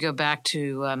let you go back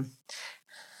to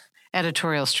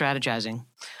editorial strategizing.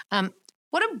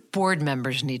 What do board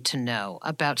members need to know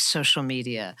about social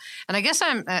media? And I guess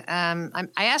I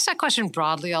asked that question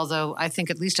broadly, although I think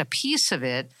at least a piece of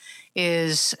it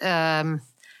is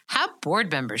how board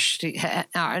members.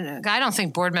 I don't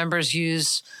think board members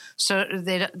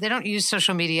they don't use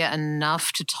social media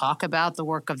enough to talk about the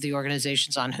work of the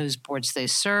organizations on whose boards they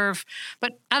serve.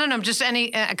 But I don't know, just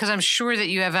because I'm sure that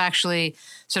you have actually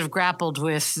sort of grappled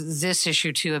with this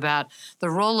issue too, about the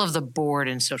role of the board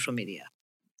in social media.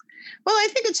 Well, I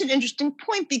think it's an interesting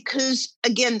point, because,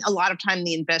 again, a lot of time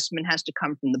the investment has to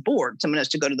come from the board. Someone has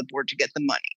to go to the board to get the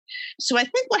money. So I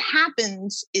think what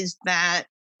happens is that,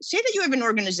 say that you have an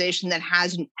organization that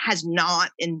has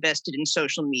not invested in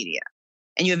social media,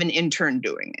 and you have an intern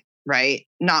doing it, right?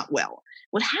 Not well.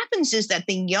 What happens is that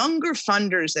the younger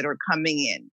funders that are coming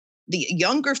in, the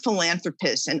younger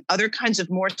philanthropists and other kinds of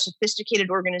more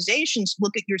sophisticated organizations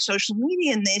look at your social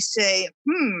media and they say,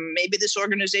 maybe this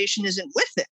organization isn't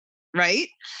with it. Right?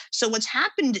 So what's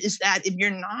happened is that if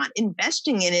you're not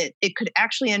investing in it, it could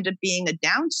actually end up being a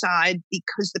downside,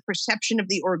 because the perception of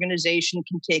the organization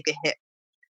can take a hit.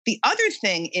 The other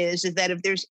thing is that if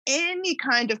there's any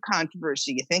kind of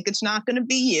controversy, you think it's not going to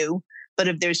be you, but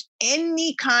if there's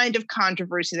any kind of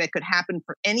controversy that could happen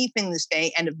for anything this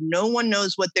day, and if no one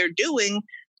knows what they're doing,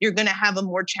 you're going to have a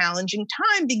more challenging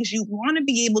time, because you want to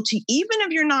be able to, even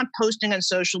if you're not posting on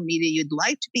social media, you'd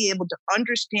like to be able to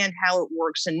understand how it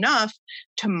works enough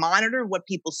to monitor what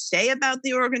people say about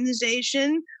the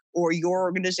organization or your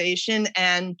organization,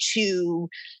 and to,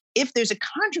 if there's a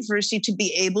controversy, to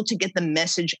be able to get the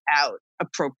message out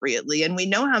appropriately. And we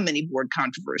know how many board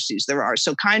controversies there are.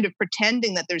 So kind of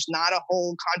pretending that there's not a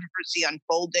whole controversy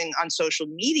unfolding on social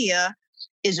media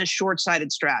is a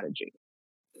short-sighted strategy.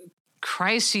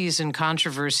 Crises and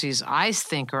controversies, I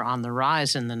think, are on the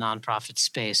rise in the nonprofit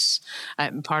space. I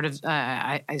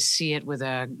see it with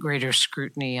a greater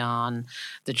scrutiny on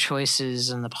the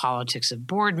choices and the politics of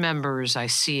board members. I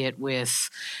see it with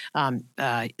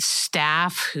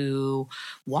staff who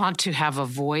want to have a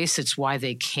voice. It's why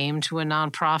they came to a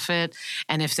nonprofit.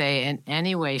 And if they in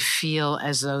any way feel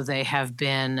as though they have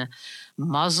been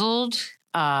muzzled,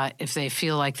 if they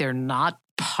feel like they're not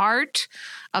part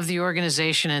of the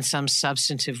organization in some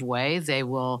substantive way, they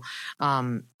will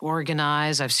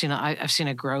organize. I've seen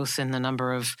a growth in the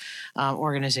number of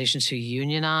organizations who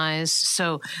unionize.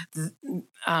 So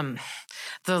the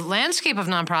landscape of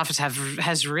nonprofits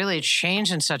has really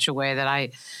changed in such a way that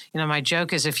my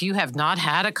joke is, if you have not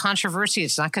had a controversy,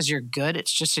 it's not because you're good;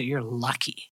 it's just that you're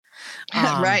lucky.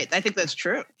 Right. I think that's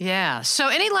true. Yeah. So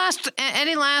any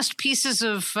last pieces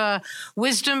of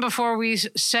wisdom before we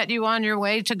set you on your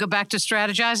way to go back to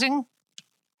strategizing?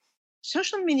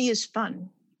 Social media is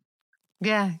fun.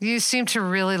 Yeah. You seem to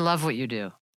really love what you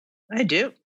do. I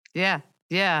do. Yeah.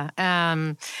 Yeah.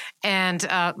 And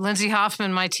Lindsay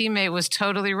Hoffman, my teammate, was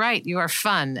totally right. You are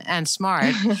fun and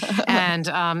smart and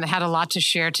had a lot to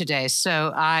share today.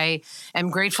 So I am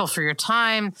grateful for your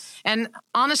time. And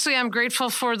honestly, I'm grateful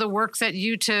for the work that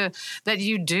you do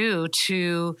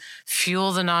to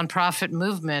fuel the nonprofit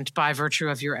movement by virtue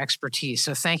of your expertise.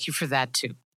 So thank you for that,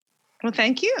 too. Well,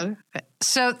 thank you.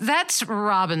 So that's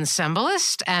Robin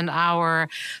Sembalist and our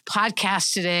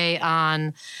podcast today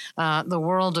on the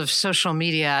world of social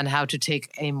media and how to take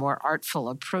a more artful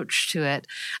approach to it.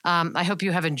 I hope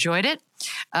you have enjoyed it.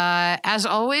 As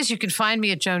always, you can find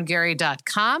me at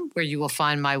joangary.com, where you will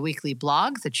find my weekly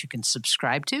blog that you can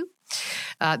subscribe to.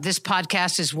 This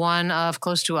podcast is one of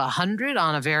close to 100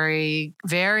 on a very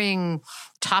varying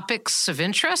topics of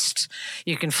interest.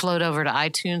 You can float over to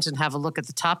iTunes and have a look at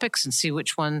the topics and see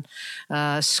which one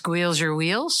squeals your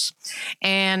wheels.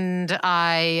 And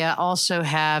I also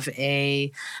have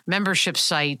a membership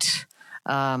site,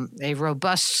 a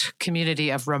robust community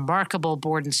of remarkable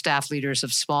board and staff leaders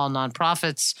of small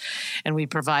nonprofits. And we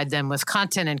provide them with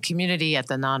content and community at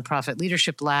the Nonprofit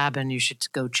Leadership Lab. And you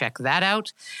should go check that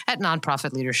out at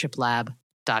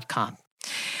nonprofitleadershiplab.com.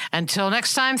 Until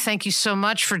next time, thank you so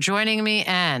much for joining me,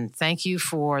 and thank you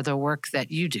for the work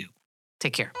that you do.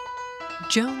 Take care.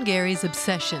 Joan Gary's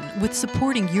obsession with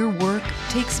supporting your work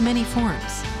takes many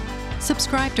forms.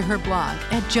 Subscribe to her blog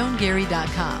at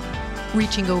joangary.com,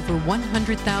 reaching over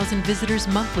 100,000 visitors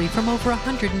monthly from over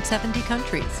 170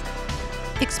 countries.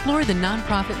 Explore the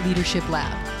Nonprofit Leadership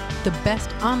Lab, the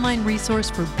best online resource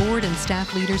for board and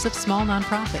staff leaders of small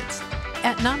nonprofits,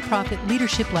 at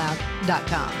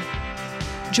nonprofitleadershiplab.com.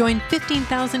 Join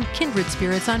 15,000 kindred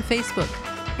spirits on Facebook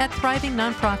at Thriving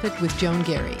Nonprofit with Joan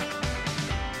Gary.